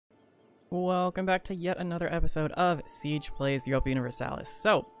Welcome back to yet another episode of Siege Plays Europa Universalis.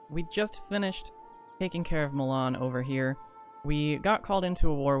 So, we just finished taking care of Milan over here. We got called into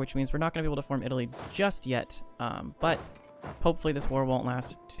a war, which means we're not going to be able to form Italy just yet, but hopefully this war won't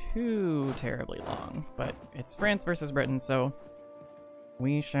last too terribly long. But it's France versus Britain, so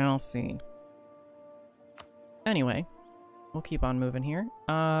we shall see. Anyway, we'll keep on moving here.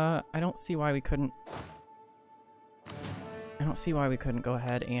 I don't see why we couldn't go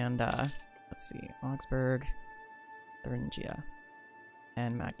ahead and, let's see, Augsburg, Thuringia,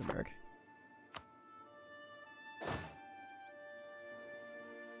 and Magdeburg.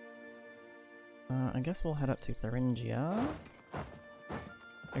 I guess we'll head up to Thuringia.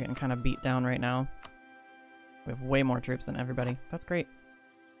 They're getting kind of beat down right now. We have way more troops than everybody. That's great.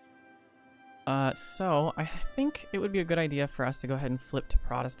 So, I think it would be a good idea for us to go ahead and flip to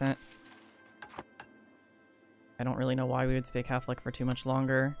Protestant. I don't really know why we would stay Catholic for too much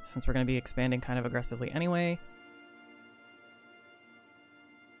longer, since we're going to be expanding kind of aggressively anyway.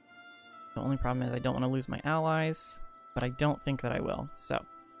 The only problem is I don't want to lose my allies, but I don't think that I will, so.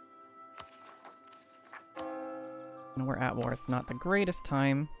 And we're at war. It's not the greatest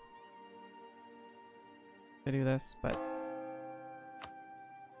time to do this, but...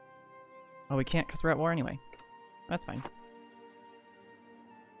 Oh, we can't because we're at war anyway. That's fine.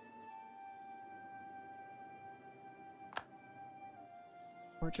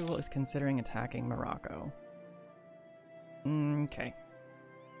 Portugal is considering attacking Morocco. Okay.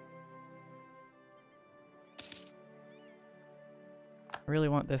 I really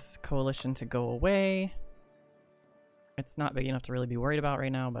want this coalition to go away. It's not big enough to really be worried about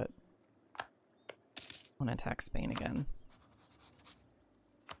right now, but I want to attack Spain again.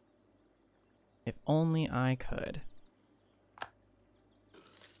 If only I could.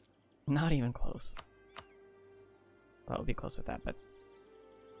 Not even close. Well, it would be close with that, but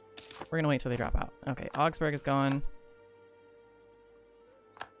we're gonna wait till they drop out. Okay, Augsburg is gone.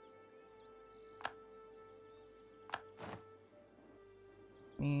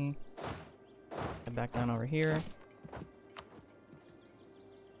 Me. Head back down over here.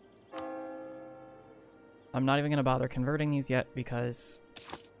 I'm not even gonna bother converting these yet because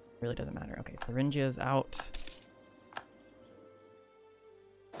it really doesn't matter. Okay, Thuringia is out.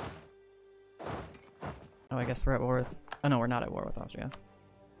 Oh, I guess we're at war with... Oh no, we're not at war with Austria.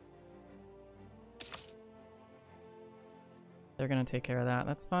 They're gonna take care of that.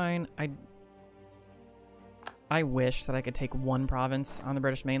 That's fine. I wish that I could take one province on the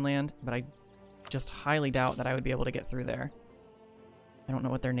British mainland, but I just highly doubt that I would be able to get through there. I don't know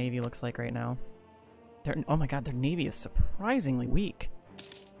what their navy looks like right now. Oh my god, their navy is surprisingly weak.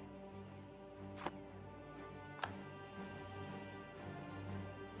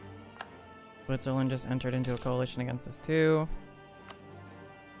 Switzerland just entered into a coalition against us too.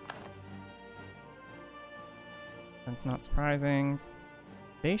 That's not surprising.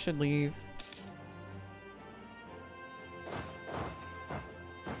 They should leave.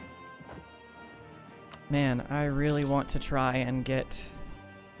 Man, I really want to try and get...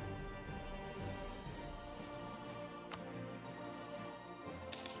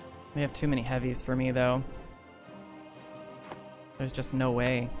 They have too many heavies for me, though. There's just no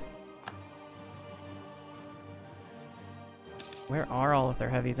way. Where are all of their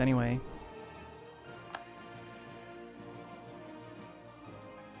heavies, anyway?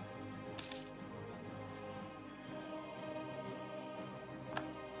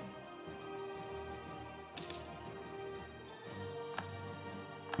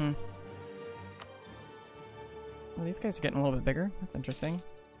 Well, these guys are getting a little bit bigger. That's interesting.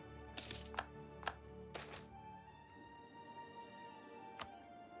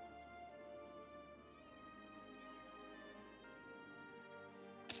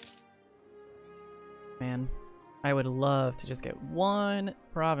 Man, I would love to just get one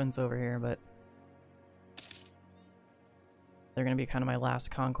province over here, but they're going to be kind of my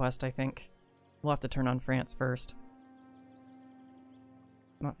last conquest, I think. We'll have to turn on France first.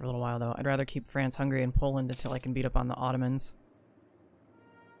 Not for a little while, though. I'd rather keep France, Hungary, and Poland until I can beat up on the Ottomans.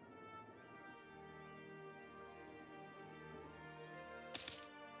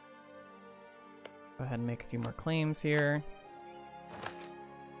 Go ahead and make a few more claims here.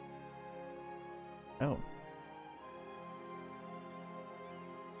 Oh.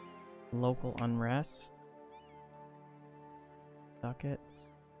 Local unrest.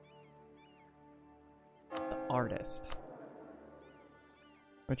 Ducats. The artist.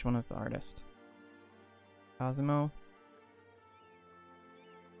 Which one is the artist? Cosimo?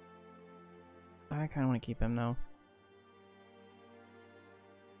 I kind of want to keep him, though.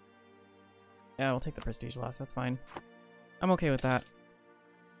 Yeah, we'll take the prestige loss. That's fine. I'm okay with that.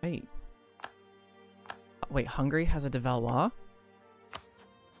 Hey, Wait, Hungary has a de Valois?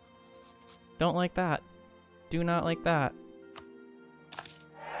 Don't like that. Do not like that.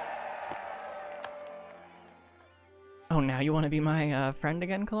 Oh, now you want to be my friend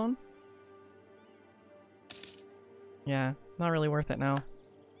again, Cologne? Yeah, not really worth it now.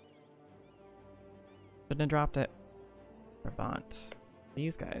 Shouldn't have dropped it. Brabant.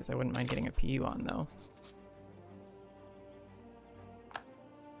 These guys, I wouldn't mind getting a PU on, though.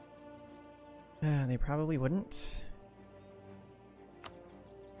 They probably wouldn't.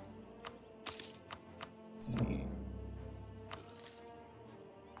 Let's see.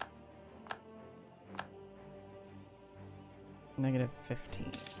 Negative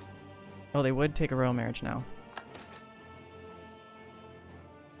 15. Oh, they would take a royal marriage now.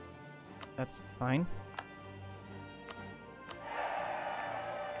 That's fine.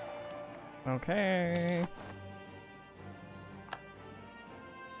 Okay.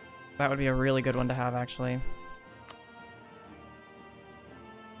 That would be a really good one to have, actually.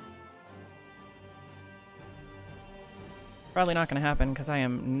 Probably not going to happen because I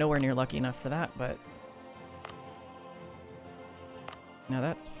am nowhere near lucky enough for that, but... Now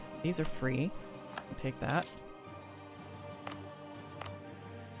that's... These are free. I'll take that.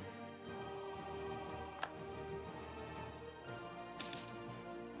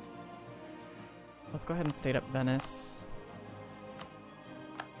 Let's go ahead and state up Venice.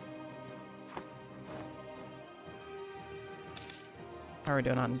 How are we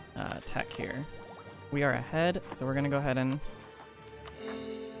doing on tech here? We are ahead, so we're gonna go ahead and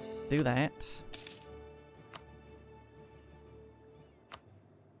do that.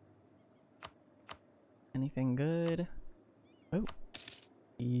 Anything good? Oh,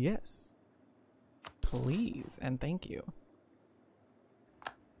 yes. Please, and thank you.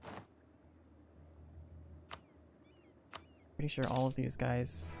 Pretty sure all of these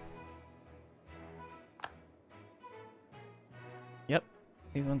guys... Yep,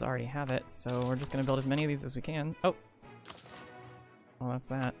 these ones already have it, so we're just gonna build as many of these as we can. Oh! Well, that's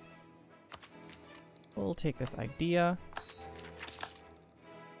that. We'll take this idea.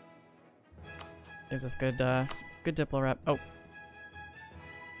 Gives us good, good Diplo rep. Oh!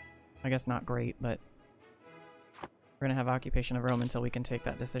 I guess not great, but... We're gonna have occupation of Rome until we can take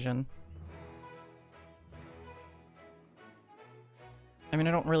that decision. I mean,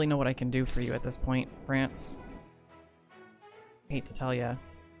 I don't really know what I can do for you at this point, France. Hate to tell ya.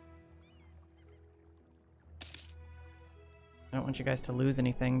 I don't want you guys to lose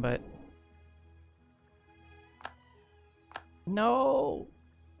anything, but... No!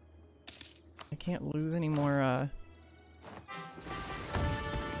 I can't lose any more,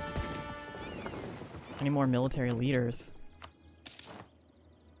 any more military leaders.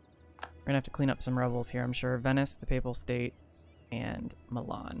 We're gonna have to clean up some rebels here, I'm sure. Venice, the Papal States, and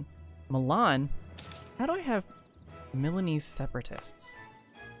Milan. Milan? How do I have Milanese separatists?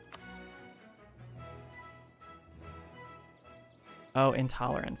 Oh,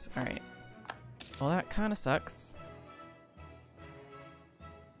 intolerance. Alright. Well, that kind of sucks.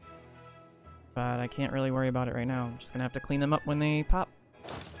 But I can't really worry about it right now. I'm just gonna have to clean them up when they pop.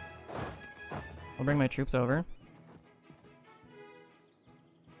 I'll bring my troops over.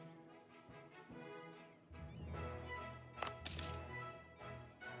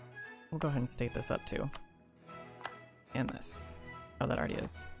 We'll go ahead and state this up too. And this. Oh, that already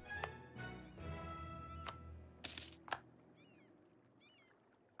is.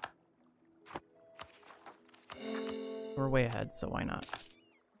 We're way ahead, so why not?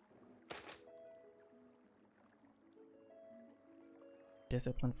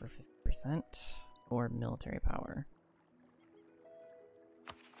 Discipline for 50% or military power.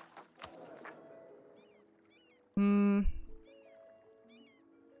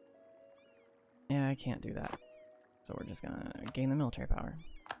 Yeah, I can't do that. So we're just gonna gain the military power.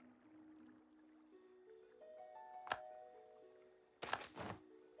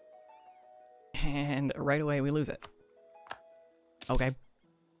 And right away we lose it. Okay.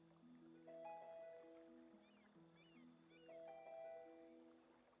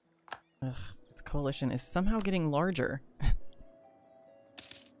 Ugh, this coalition is somehow getting larger.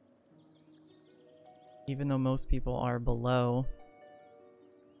 Even though most people are below.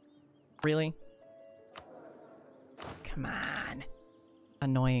 Really? Come on.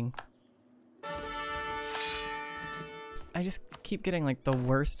 Annoying. I just keep getting like the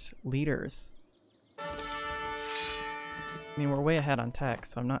worst leaders. I mean, we're way ahead on tech,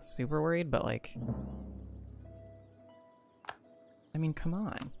 so I'm not super worried, but like... I mean, come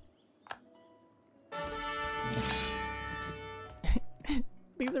on.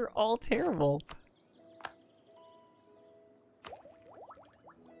 These are all terrible.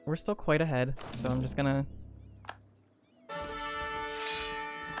 We're still quite ahead, so I'm just gonna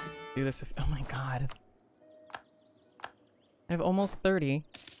do this if... Oh my god. I have almost 30.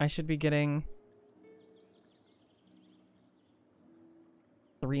 I should be getting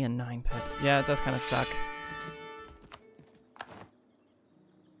 3 and 9 pips. Yeah, it does kind of suck.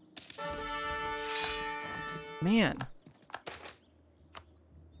 Man.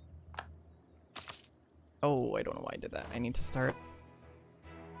 Oh, I don't know why I did that. I need to start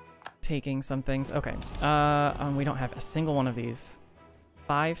taking some things. Okay. We don't have a single one of these.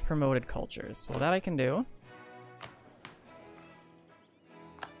 5 promoted cultures. Well, that I can do.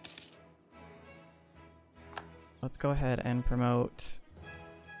 Let's go ahead and promote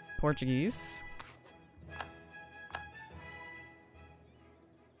Portuguese.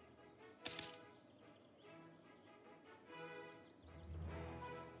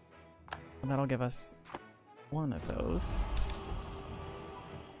 And that'll give us one of those.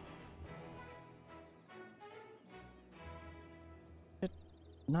 Should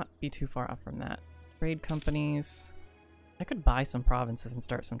not be too far off from that. Trade companies. I could buy some provinces and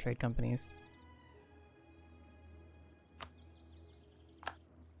start some trade companies.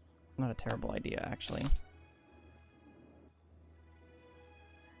 Not a terrible idea, actually.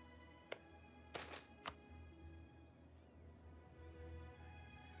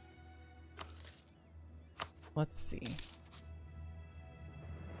 Let's see.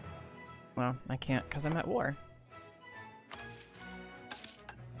 Well, I can't because I'm at war.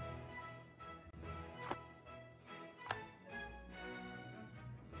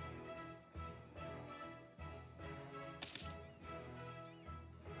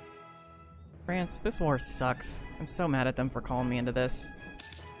 France, this war sucks. I'm so mad at them for calling me into this.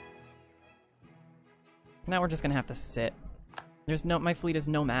 Now we're just gonna have to sit. My fleet is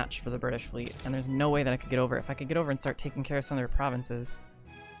no match for the British fleet, and there's no way that I could get over. If I could get over and start taking care of some of their provinces,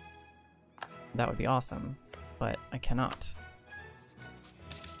 that would be awesome, but I cannot.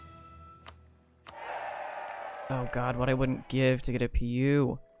 Oh god, what I wouldn't give to get a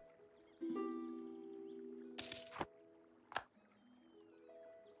PU.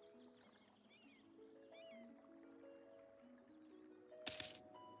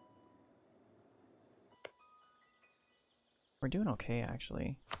 We're doing okay,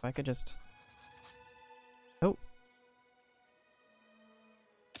 actually. If I could just... Oh!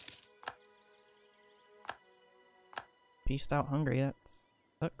 Peaced out Hungary, that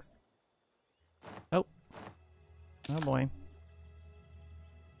sucks. Oh! Oh boy.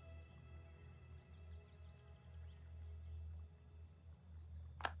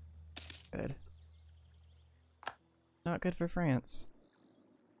 Good. Not good for France.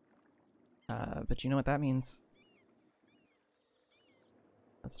 But you know what that means.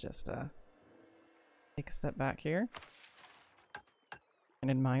 Let's just take a step back here and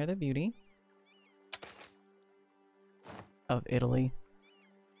admire the beauty of Italy.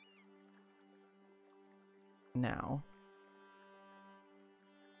 Now,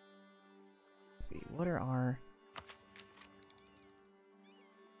 let's see, what are our...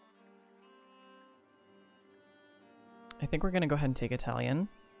 I think we're gonna go ahead and take Italian,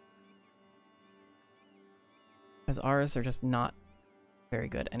 because ours are just not very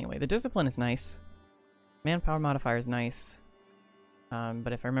good anyway. The discipline is nice. Manpower modifier is nice.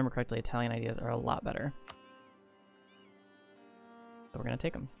 But if I remember correctly, Italian ideas are a lot better. So we're gonna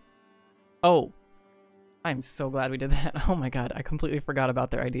take them. Oh! I'm so glad we did that. Oh my god, I completely forgot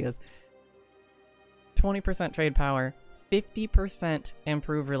about their ideas. 20% trade power, 50%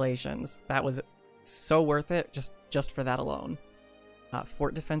 improved relations. That was so worth it, just for that alone.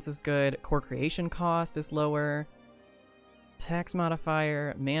 Fort defense is good. Core creation cost is lower. Tax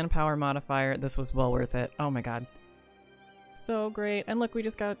modifier, manpower modifier. This was well worth it. Oh my god. So great. And look, we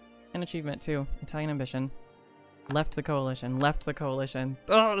just got an achievement too. Italian ambition. Left the coalition. Left the coalition.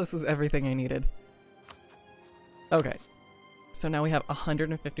 Oh, this was everything I needed. Okay. So now we have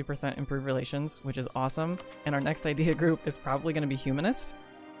 150% improved relations, which is awesome. And our next idea group is probably going to be humanist.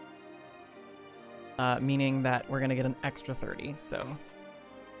 Meaning that we're going to get an extra 30. So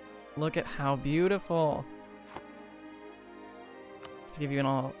look at how beautiful. To give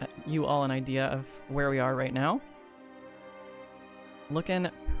you all an idea of where we are right now. Looking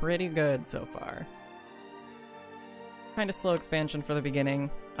pretty good so far. Kind of slow expansion for the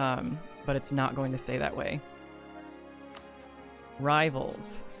beginning, but it's not going to stay that way.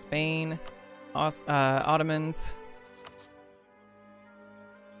 Rivals: Spain, Ottomans.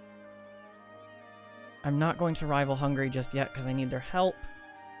 I'm not going to rival Hungary just yet because I need their help.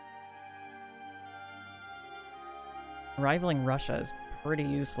 Rivaling Russia is pretty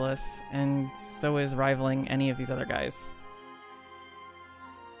useless, and so is rivaling any of these other guys.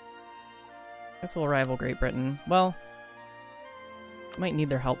 Guess we'll rival Great Britain. Well, Might need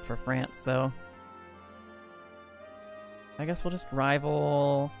their help for France, though. I guess we'll just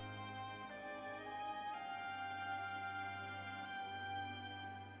rival...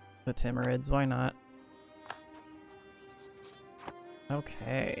 the Timurids, why not?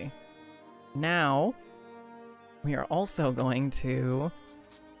 Okay. Now, we are also going to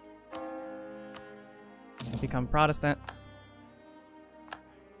become Protestant.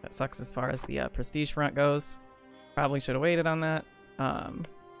 That sucks as far as the prestige front goes. Probably should have waited on that.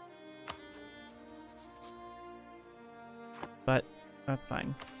 But that's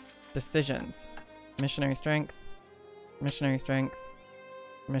fine. Decisions. Missionary strength. Missionary strength.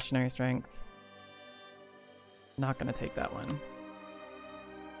 Missionary strength. Not gonna take that one.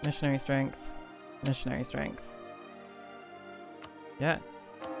 Missionary strength. Missionary strength. Yeah.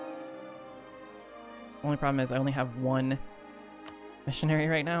 Only problem is I only have one missionary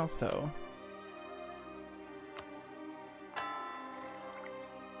right now, so...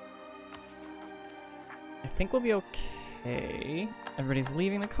 I think we'll be okay. Everybody's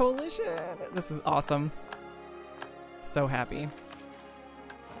leaving the coalition. This is awesome. So happy.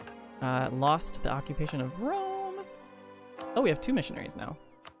 Lost the occupation of Rome. Oh, we have 2 missionaries now.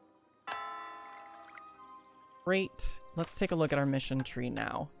 Great. Let's take a look at our mission tree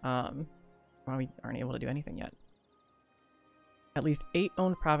now. Well, we aren't able to do anything yet. At least 8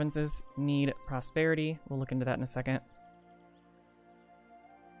 owned provinces need prosperity. We'll look into that in a second.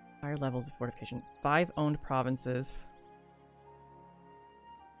 Higher levels of fortification. 5 owned provinces.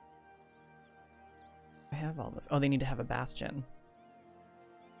 I have all this. Oh, they need to have a bastion.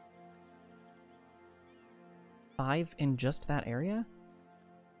 5 in just that area?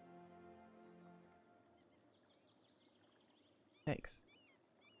 Thanks.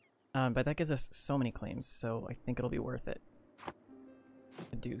 But that gives us so many claims, so I think it'll be worth it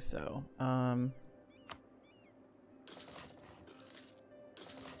to do so.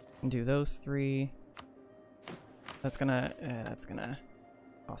 Do those 3. That's gonna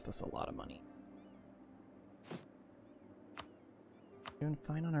cost us a lot of money. Doing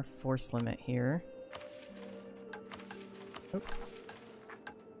fine on our force limit here. Oops.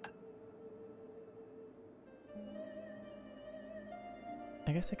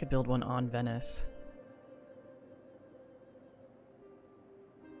 I guess I could build one on Venice.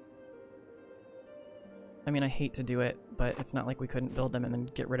 I mean, I hate to do it, but it's not like we couldn't build them and then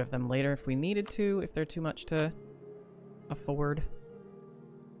get rid of them later if we needed to, if they're too much to afford.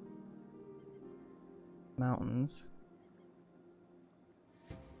 Mountains.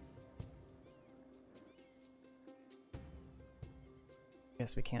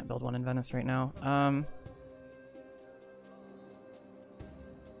 Guess we can't build one in Venice right now. And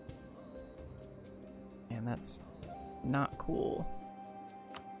that's not cool.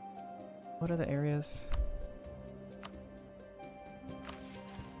 What are the areas?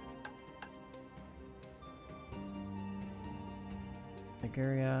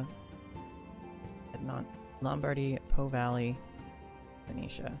 Liguria, Piedmont, Lombardy, Po Valley,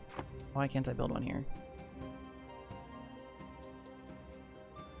 Venetia. Why can't I build one here?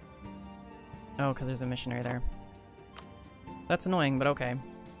 Oh, because there's a missionary there. That's annoying, but okay.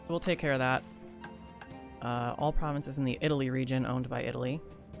 We'll take care of that. All provinces in the Italy region owned by Italy.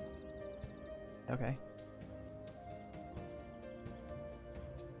 Okay.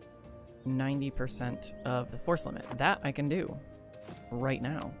 90% of the force limit. That I can do right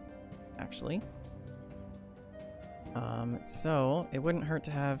now, actually. So it wouldn't hurt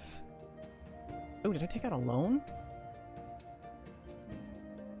to have... Oh, did I take out a loan?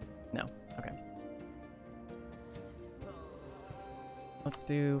 No. Okay. Let's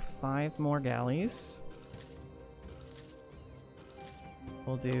do 5 more galleys.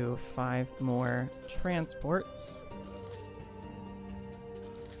 We'll do 5 more transports.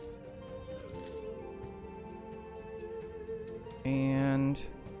 And...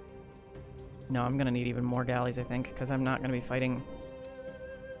 no, I'm gonna need even more galleys, I think, because I'm not gonna be fighting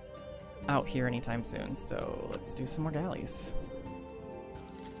out here anytime soon. So let's do some more galleys.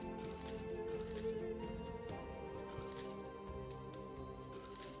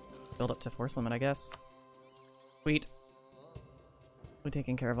 Build up to force limit, I guess. Sweet. We're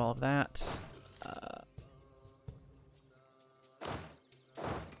taking care of all of that.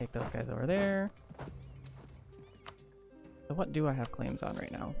 Take those guys over there. So what do I have claims on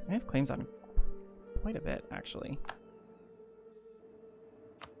right now? I have claims on quite a bit, actually.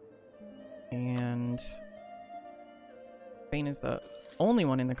 And Spain is the only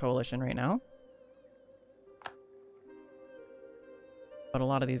one in the coalition right now. But a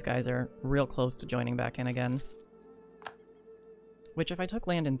lot of these guys are real close to joining back in again. Which, if I took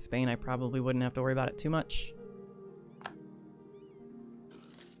land in Spain, I probably wouldn't have to worry about it too much.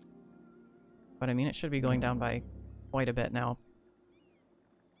 But I mean, it should be going down by quite a bit now.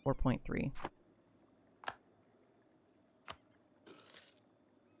 4.3.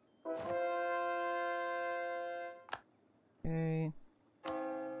 Okay.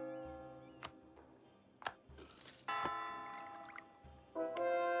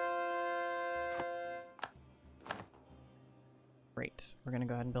 Great. We're gonna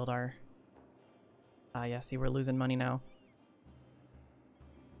go ahead and build our... yeah, see, we're losing money now.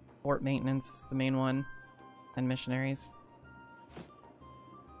 Fort maintenance is the main one. And missionaries.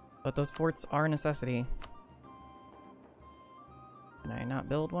 But those forts are a necessity. Can I not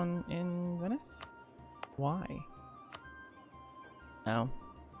build one in Venice? Why? No.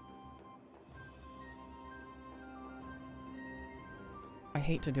 I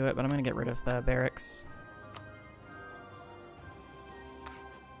hate to do it, but I'm gonna get rid of the barracks.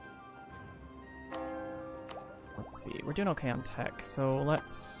 Let's see, we're doing okay on tech, so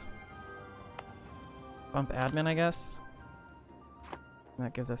let's bump admin, I guess. And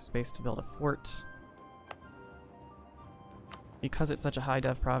that gives us space to build a fort. Because it's such a high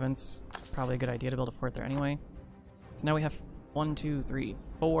dev province, probably a good idea to build a fort there anyway. So now we have 1, 2, 3,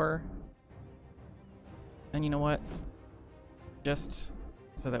 4. And you know what? Just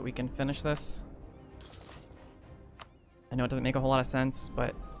so that we can finish this. I know it doesn't make a whole lot of sense,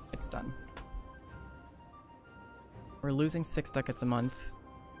 but it's done. We're losing 6 ducats a month.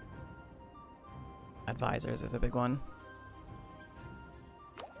 Advisors is a big one.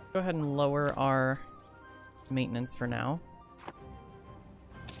 Go ahead and lower our maintenance for now.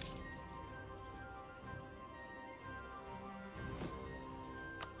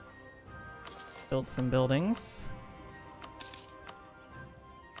 Build some buildings.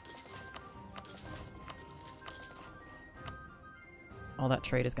 All that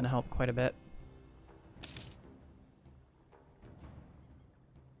trade is going to help quite a bit.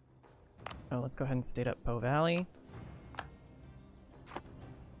 Oh, let's go ahead and state up Po Valley.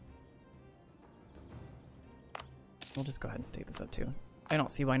 We'll just go ahead and state this up too. I don't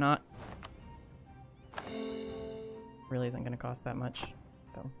see why not. Really isn't going to cost that much,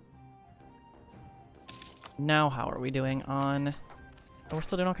 though. Now how are we doing on... Oh, we're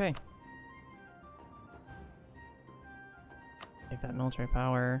still doing okay. Take that military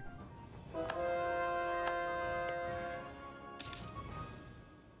power.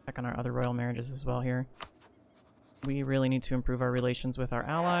 Check on our other royal marriages as well here. We really need to improve our relations with our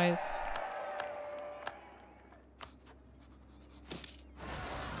allies.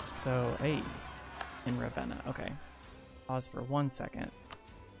 So, hey, in Ravenna, okay. Pause for 1 second.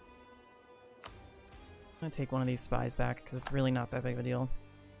 I'm gonna take one of these spies back because it's really not that big of a deal.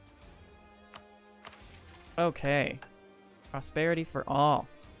 Okay. Prosperity for all.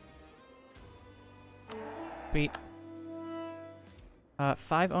 Sweet.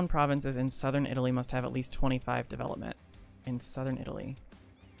 5 owned provinces in southern Italy must have at least 25 development. In southern Italy.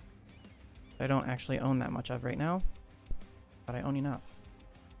 I don't actually own that much of right now, but I own enough.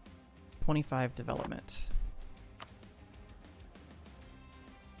 25 development.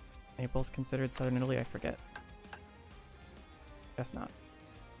 Naples considered southern Italy? I forget. Guess not.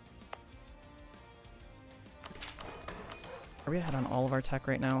 Are we ahead on all of our tech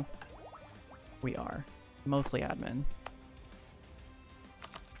right now? We are. Mostly admin.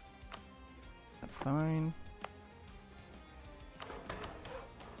 That's fine.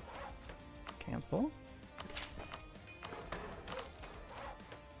 Cancel.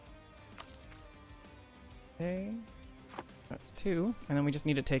 Okay. That's 2. And then we just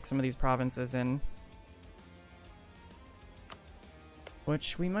need to take some of these provinces in.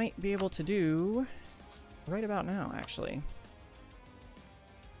 Which we might be able to do right about now, actually.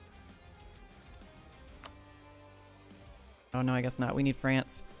 Oh no, I guess not. We need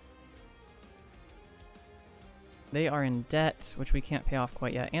France. They are in debt, which we can't pay off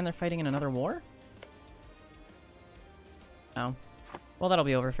quite yet. And they're fighting in another war? Oh. Well, that'll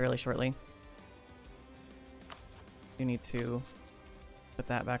be over fairly shortly. You need to put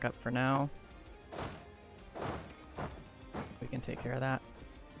that back up for now. We can take care of that.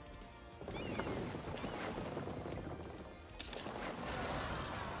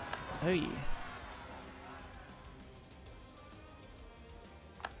 Hey.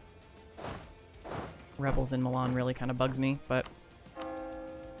 Rebels in Milan really kind of bugs me, but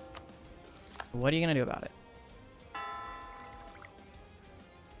what are you gonna do about it?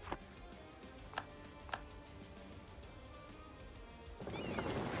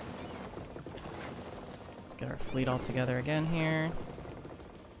 Let's get our fleet all together again here.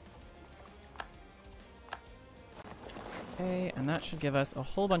 Okay, and that should give us a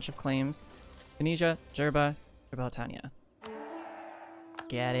whole bunch of claims. Tunisia, Jerba, Gibraltania.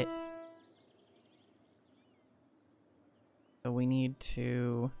 Get it. So we need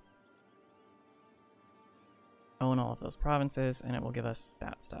to own all of those provinces, and it will give us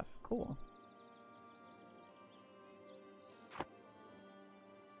that stuff. Cool.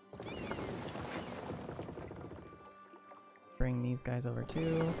 Bring these guys over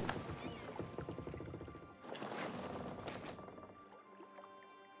too.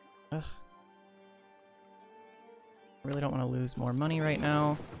 Ugh. Really don't want to lose more money right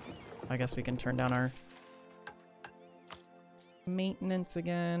now. I guess we can turn down our maintenance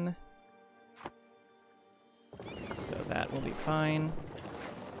again. So that will be fine.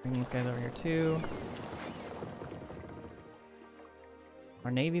 Bring these guys over here too.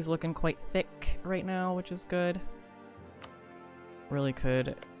 Our navy's looking quite thick right now, which is good. Really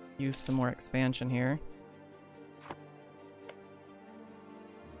could use some more expansion here.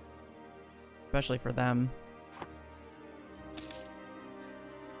 Especially for them.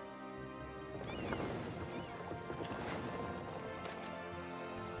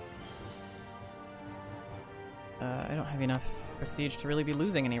 I don't have enough prestige to really be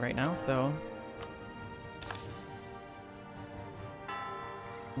losing any right now, so...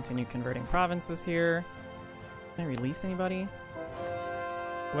 Continue converting provinces here. Can I release anybody?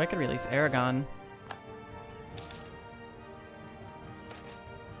 Oh, I could release Aragon. I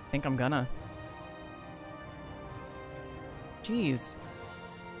think I'm gonna. Jeez.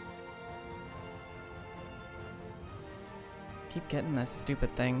 Keep getting this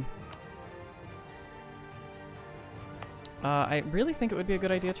stupid thing. I really think it would be a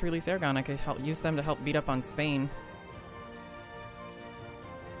good idea to release Aragon. I could use them to help beat up on Spain.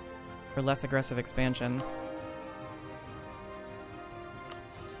 For less aggressive expansion.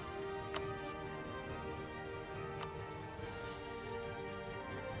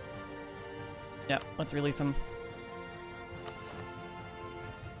 Yeah, let's release them.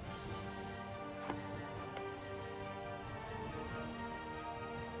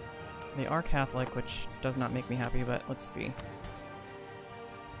 They are Catholic, which does not make me happy, but let's see.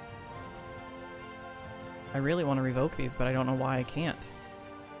 I really want to revoke these, but I don't know why I can't.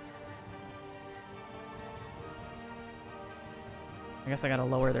 I guess I gotta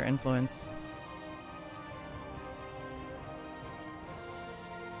lower their influence.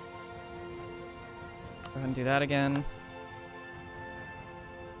 Go ahead and do that again.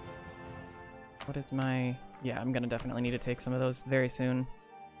 What is my... Yeah, I'm gonna definitely need to take some of those very soon.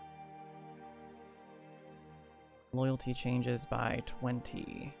 Loyalty changes by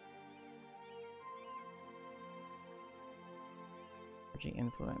 20. Energy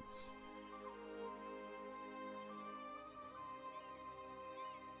influence.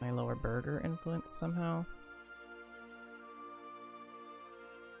 Can I lower burger influence somehow?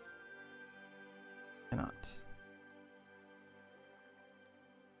 Cannot.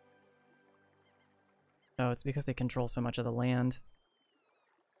 Oh, it's because they control so much of the land.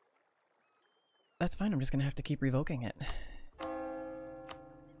 That's fine, I'm just gonna have to keep revoking it.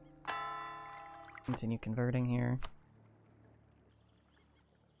 Continue converting here.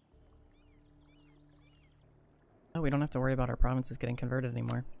 Oh, we don't have to worry about our provinces getting converted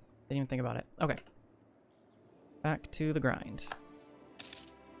anymore. Didn't even think about it. Okay. Back to the grind.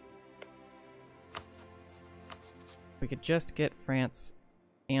 We could just get France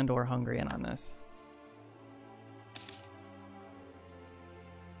and or Hungary in on this.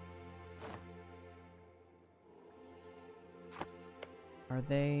 Are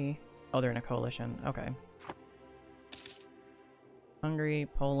they... Oh, they're in a coalition. Okay. Hungary,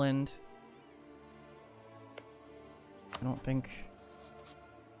 Poland. I don't think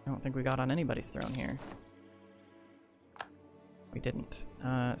we got on anybody's throne here. We didn't.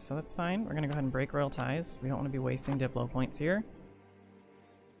 So that's fine. We're gonna go ahead and break royal ties. We don't want to be wasting Diplo points here.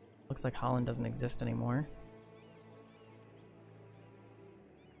 Looks like Holland doesn't exist anymore.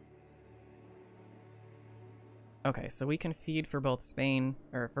 Okay, so we can feed for both Spain,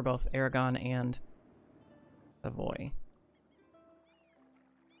 or for both Aragon and Savoy.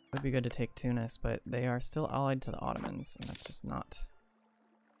 Would be good to take Tunis, but they are still allied to the Ottomans, and that's just not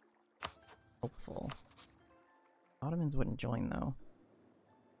hopeful. Ottomans wouldn't join, though.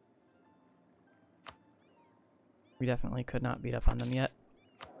 We definitely could not beat up on them yet.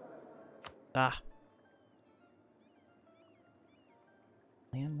 Ah!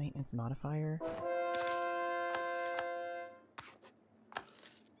 Land maintenance modifier?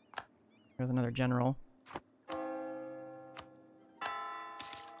 There's another general.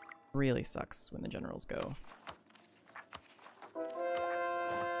 Really sucks when the generals go.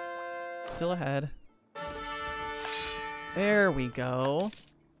 Still ahead. There we go.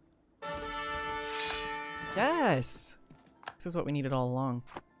 Yes! This is what we needed all along.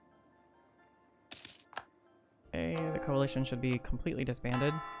 Okay, the coalition should be completely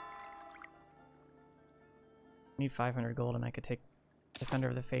disbanded. I need 500 gold and I could take Defender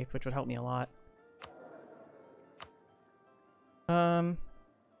of the Faith, which would help me a lot.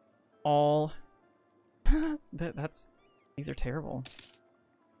 All... These are terrible.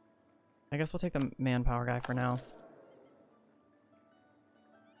 I guess we'll take the manpower guy for now.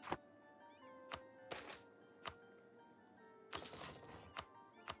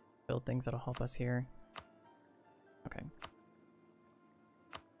 Build things that'll help us here. Okay.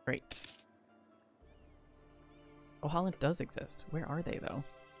 Great. Oh, Holland does exist. Where are they, though?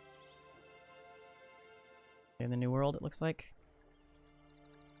 In the New World, it looks like.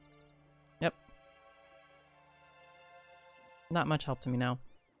 Yep. Not much help to me now.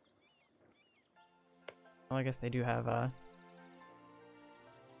 Well, I guess they do have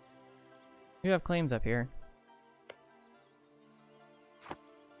claims up here.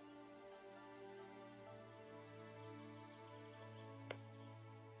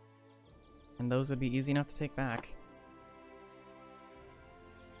 And those would be easy enough to take back.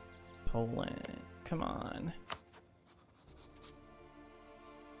 Poland, come on.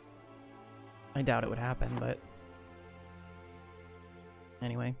 I doubt it would happen, but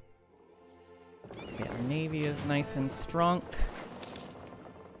anyway. Okay, our navy is nice and strong.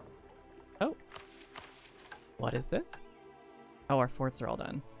 Oh. What is this? Oh, our forts are all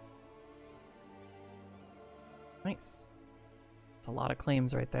done. Nice. That's a lot of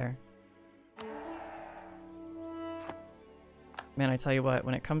claims right there. Man, I tell you what,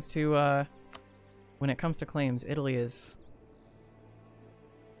 when it comes to claims, Italy is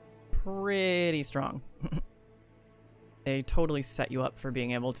pretty strong. They totally set you up for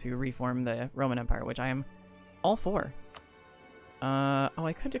being able to reform the Roman Empire, which I am all for. Oh,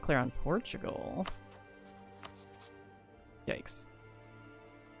 I could declare on Portugal. Yikes.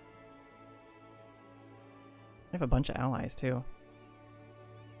 I have a bunch of allies, too.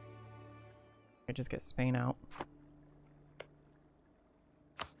 I just get Spain out.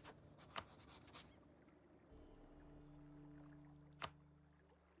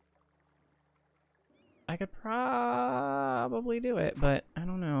 I could probably do it, but I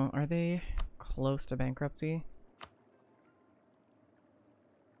don't know. Are they close to bankruptcy?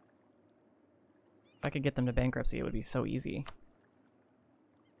 If I could get them to bankruptcy, it would be so easy.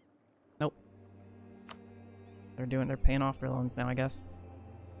 Nope. They're paying off their loans now, I guess.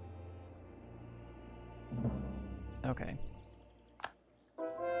 Okay.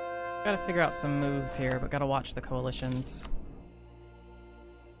 Gotta figure out some moves here, but gotta watch the coalitions.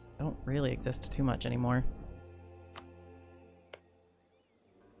 Don't really exist too much anymore.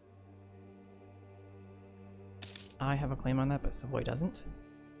 I have a claim on that, but Savoy doesn't.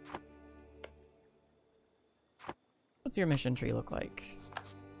 What's your mission tree look like?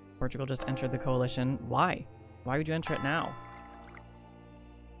 Portugal just entered the coalition. Why? Why would you enter it now?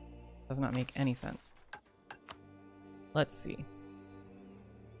 Does not make any sense. Let's see.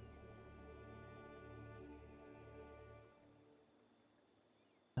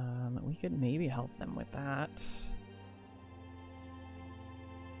 We could maybe help them with that.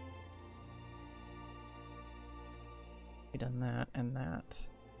 We've done that and that.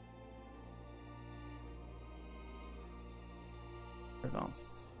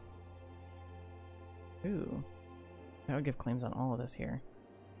 Provence. Ooh. I would give claims on all of this here.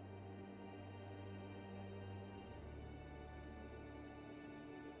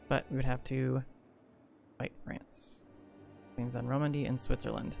 But we would have to fight France. Claims on Romandy and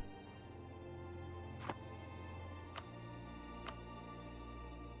Switzerland.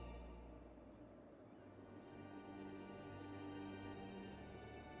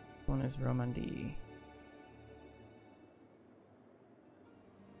 One is Romandy.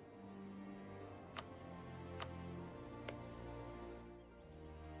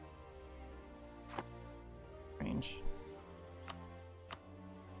 Range.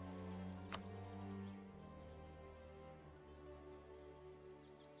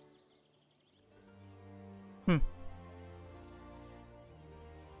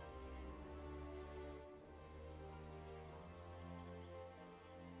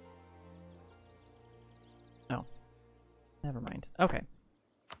 Oh. Never mind. Okay.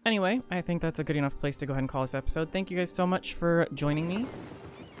 Anyway, I think that's a good enough place to go ahead and call this episode. Thank you guys so much for joining me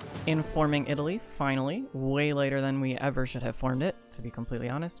in forming Italy, finally. Way later than we ever should have formed it, to be completely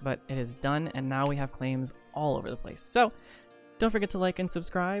honest, but it is done, and now we have claims all over the place. So, don't forget to like and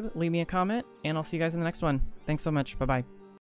subscribe, leave me a comment, and I'll see you guys in the next one. Thanks so much. Bye-bye.